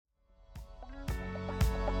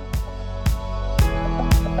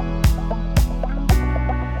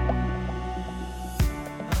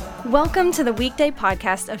Welcome to the Weekday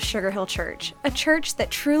podcast of Sugar Hill Church, a church that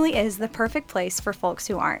truly is the perfect place for folks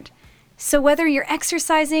who aren't. So whether you're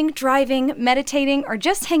exercising, driving, meditating, or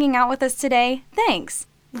just hanging out with us today, thanks.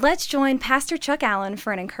 Let's join Pastor Chuck Allen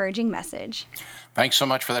for an encouraging message. Thanks so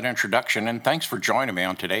much for that introduction, and thanks for joining me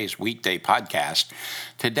on today's Weekday podcast.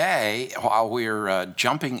 Today, while we're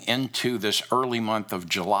jumping into this early month of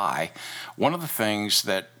July, one of the things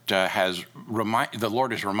that the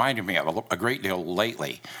Lord has reminded me of a great deal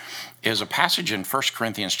lately is a passage in 1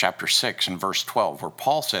 Corinthians chapter 6 and verse 12, where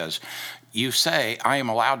Paul says, "You say, I am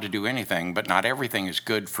allowed to do anything, but not everything is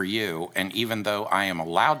good for you, and even though I am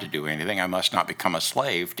allowed to do anything, I must not become a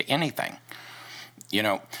slave to anything." You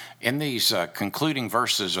know, in these concluding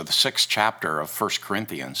verses of the 6th chapter of 1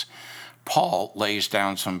 Corinthians, Paul lays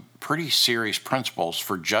down some pretty serious principles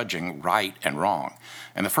for judging right and wrong.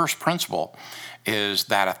 And the first principle is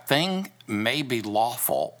that a thing may be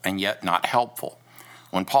lawful and yet not helpful.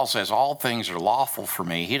 When Paul says all things are lawful for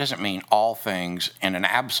me, he doesn't mean all things in an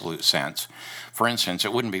absolute sense. For instance,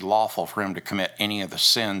 it wouldn't be lawful for him to commit any of the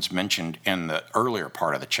sins mentioned in the earlier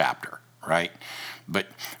part of the chapter, right? But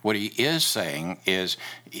what he is saying is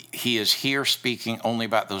he is here speaking only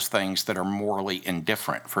about those things that are morally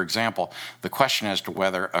indifferent. For example, the question as to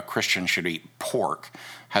whether a Christian should eat pork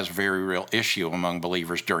has a very real issue among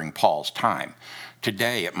believers during Paul's time.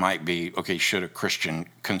 Today, it might be, okay, should a Christian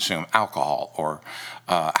consume alcohol, or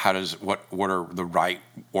what are the right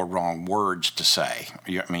or wrong words to say?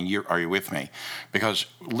 Are you with me? Because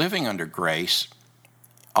living under grace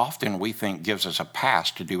often we think gives us a pass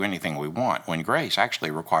to do anything we want, when grace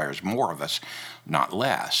actually requires more of us, not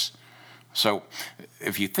less. So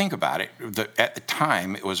if you think about it, at the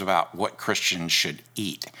time it was about what Christians should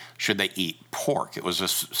eat. Should they eat pork? It was a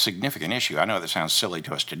significant issue. I know that sounds silly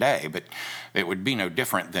to us today, but it would be no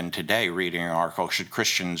different than today reading an article, should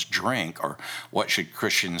Christians drink, or what should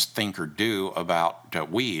Christians think or do about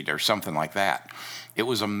weed, or something like that. It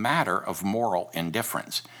was a matter of moral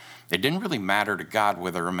indifference. It didn't really matter to God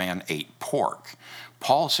whether a man ate pork.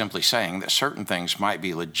 Paul is simply saying that certain things might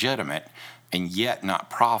be legitimate and yet not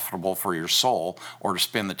profitable for your soul or to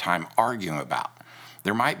spend the time arguing about.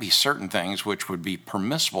 There might be certain things which would be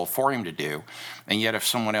permissible for him to do, and yet if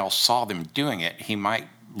someone else saw them doing it, he might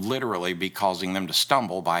literally be causing them to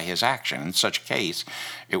stumble by his action. In such a case,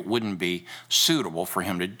 it wouldn't be suitable for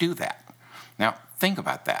him to do that. Now, think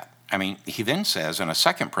about that. He then says in a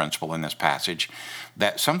second principle in this passage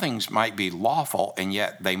that some things might be lawful and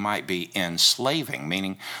yet they might be enslaving,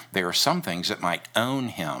 meaning there are some things that might own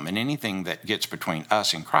him, and anything that gets between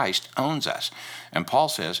us and Christ owns us. And Paul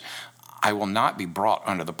says, I will not be brought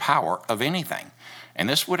under the power of anything. And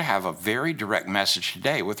this would have a very direct message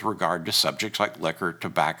today with regard to subjects like liquor,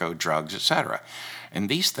 tobacco, drugs, etc. And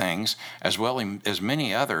these things, as well as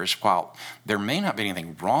many others, while there may not be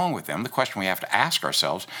anything wrong with them, the question we have to ask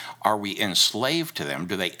ourselves, are we enslaved to them?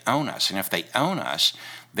 Do they own us? And if they own us,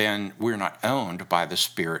 then we're not owned by the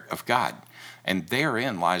Spirit of God. And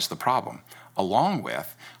therein lies the problem. Along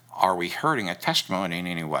with, are we hurting a testimony in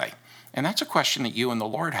any way? And that's a question that you and the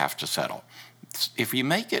Lord have to settle. If you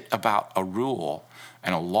make it about a rule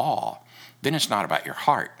and a law, then it's not about your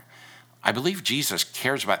heart. I believe Jesus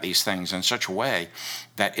cares about these things in such a way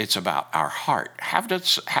that it's about our heart. Have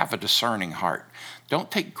a discerning heart.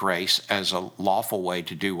 Don't take grace as a lawful way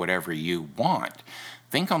to do whatever you want.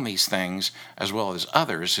 Think on these things as well as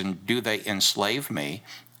others, and do they enslave me?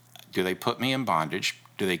 Do they put me in bondage?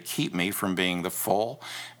 Do they keep me from being the full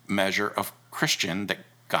measure of Christian that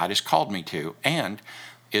God has called me to? And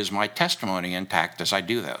is my testimony intact as I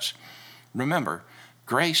do those? Remember,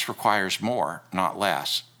 grace requires more, not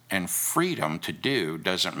less. And freedom to do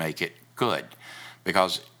doesn't make it good,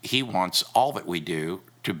 because he wants all that we do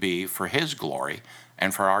to be for his glory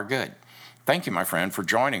and for our good. Thank you, my friend, for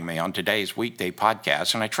joining me on today's Weekday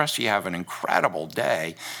podcast, and I trust you have an incredible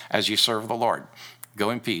day as you serve the Lord. Go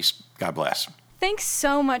in peace. God bless. Thanks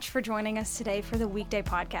so much for joining us today for the Weekday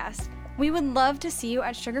podcast. We would love to see you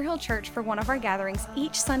at Sugar Hill Church for one of our gatherings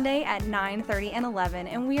each Sunday at 9:30 and 11,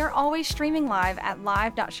 and we are always streaming live at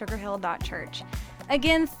live.sugarhill.church.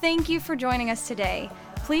 Again, thank you for joining us today.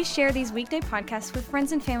 Please share these Weekday podcasts with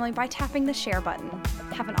friends and family by tapping the share button.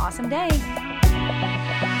 Have an awesome day.